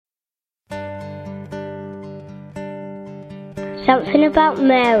Something about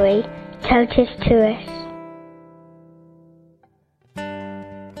Mary, Totus2us.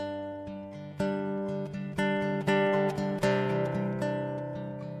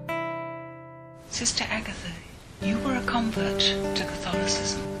 Sister Agatha, you were a convert to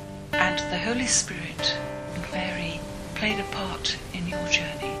Catholicism, and the Holy Spirit and Mary played a part in your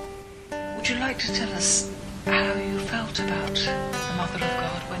journey. Would you like to tell us how you felt about the Mother of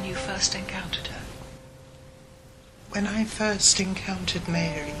God when you first encountered her? When I first encountered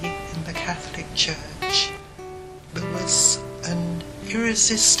Mary in the Catholic Church, there was an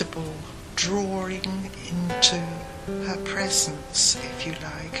irresistible drawing into her presence, if you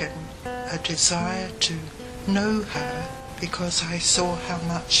like, and a desire to know her, because I saw how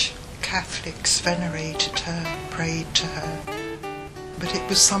much Catholics venerated her, prayed to her. But it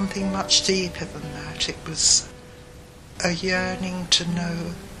was something much deeper than that. It was a yearning to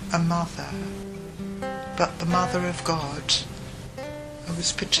know a mother, but the Mother of God. I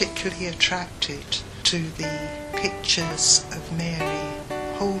was particularly attracted to the pictures of Mary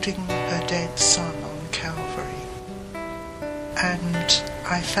holding her dead son on Calvary. And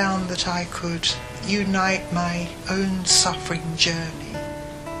I found that I could unite my own suffering journey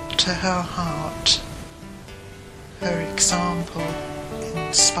to her heart. Her example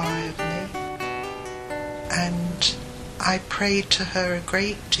inspired me, and I prayed to her a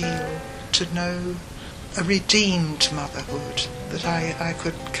great deal to know a redeemed motherhood, that I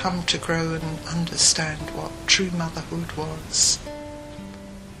could come to grow and understand what true motherhood was.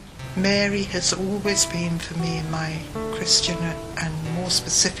 Mary has always been for me in my Christian and more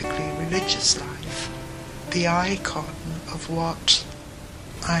specifically religious life the icon of what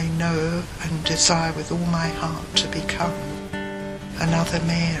I know and desire with all my heart to become: another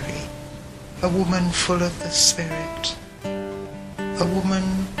Mary, a woman full of the Spirit, a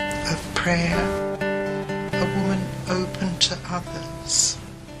woman of prayer, a woman open to others,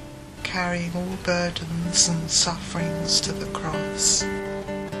 carrying all burdens and sufferings to the cross,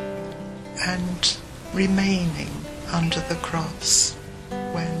 and remaining under the cross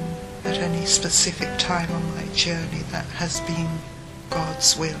when at any specific time on my journey that has been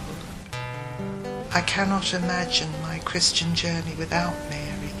God's will. I cannot imagine my Christian journey without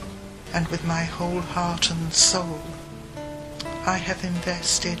Mary, and with my whole heart and soul. I have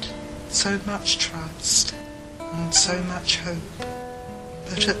invested so much trust and so much hope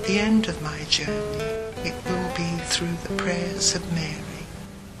that at the end of my journey it will be through the prayers of Mary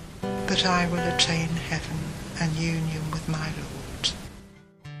that I will attain heaven and union with my Lord.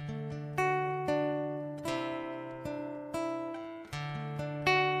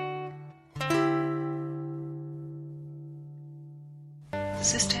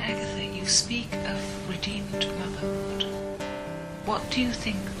 Sister Agatha, you speak of redeemed motherhood. What do you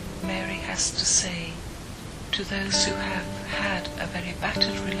think Mary has to say to those who have had a very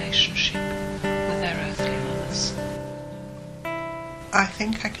battered relationship with their earthly mothers? I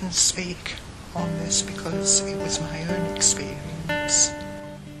think I can speak on this because it was my own experience,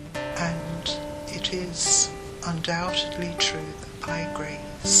 and it is undoubtedly true that by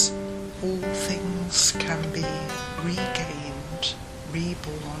grace all things can be regained,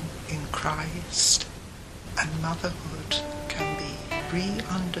 reborn in Christ, and motherhood can be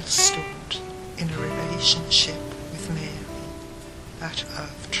re-understood in a relationship with Mary, that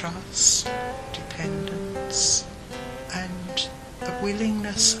of trust, dependence, and a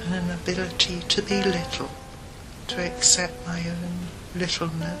willingness and an ability to be little, to accept my own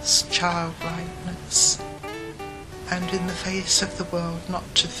littleness, childlikeness, and in the face of the world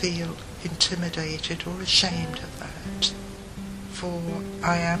not to feel intimidated or ashamed of that. For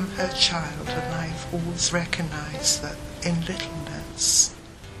I am her child, and I've always recognised that in littleness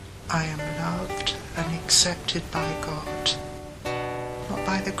I am loved and accepted by God, not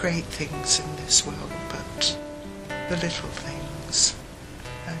by the great things in this world, but the little things.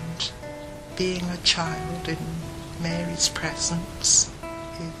 And being a child in Mary's presence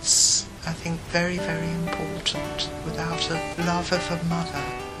is, I think, very, very important. Without a love of a mother,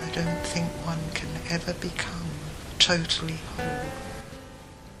 I don't think one can ever become totally whole.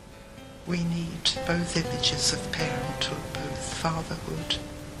 We need both images of parenthood, both fatherhood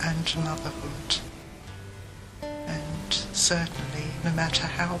and motherhood. And certainly, no matter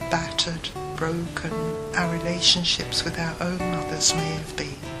how battered, broken our relationships with our own mothers may have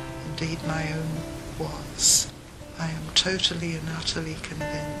been, indeed my own was, I am totally and utterly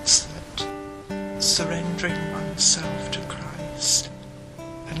convinced that surrendering oneself to Christ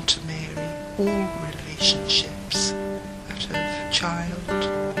and to Mary, all relationships, that of child,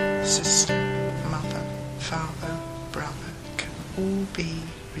 sister, mother, father, brother, can all be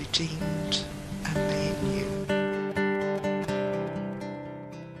redeemed and made new.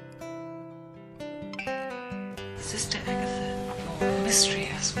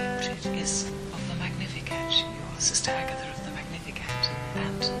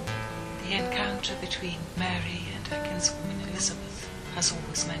 the encounter between Mary and her kinswoman Elizabeth has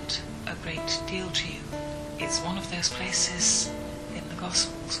always meant a great deal to you. It's one of those places in the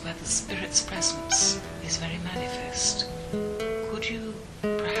Gospels where the Spirit's presence is very manifest. Could you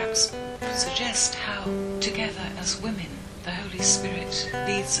perhaps suggest how, together as women, the Holy Spirit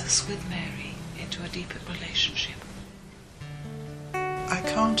leads us with Mary into a deeper relationship? I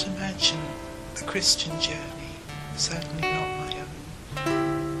can't imagine the Christian journey, certainly not my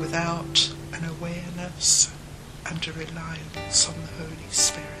own, without an awareness and a reliance on the Holy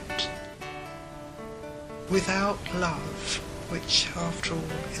Spirit. Without love, which after all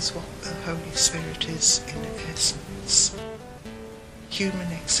is what the Holy Spirit is in essence,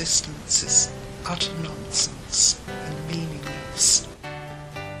 human existence is utter nonsense and meaningless.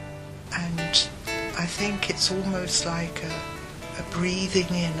 And I think it's almost like a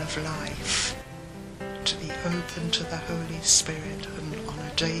breathing in of life, to be open to the Holy Spirit and on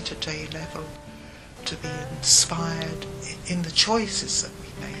a day-to-day level to be inspired in the choices that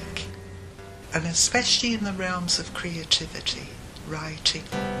we make, and especially in the realms of creativity, writing,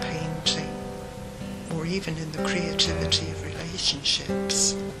 painting, or even in the creativity of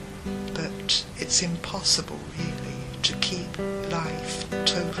relationships. But it's impossible really to keep life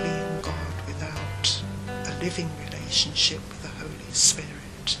totally in God without a living relationship with the Holy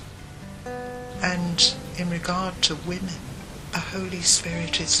Spirit. And in regard to women, the Holy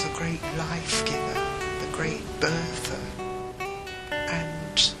Spirit is the great life giver, the great birther,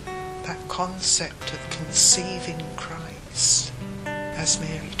 and that concept of conceiving Christ, as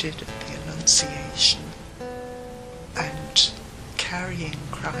Mary did at the Annunciation, and carrying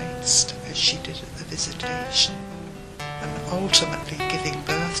Christ as she did at the Visitation, and ultimately giving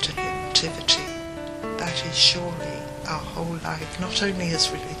birth to him, nativity. That is surely our whole life, not only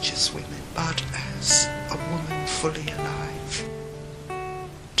as religious women, but as a woman fully alive,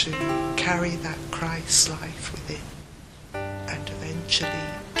 to carry that Christ life within and eventually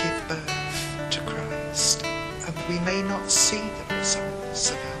give birth to Christ. And we may not see the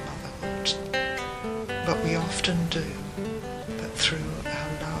results of our motherhood, but we often do, that through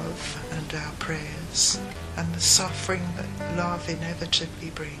our love and our prayers and the suffering that love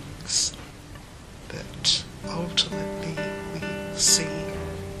inevitably brings, that ultimately we see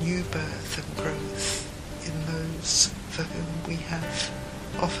new birth and growth in those for whom we have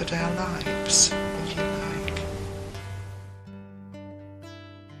offered our lives.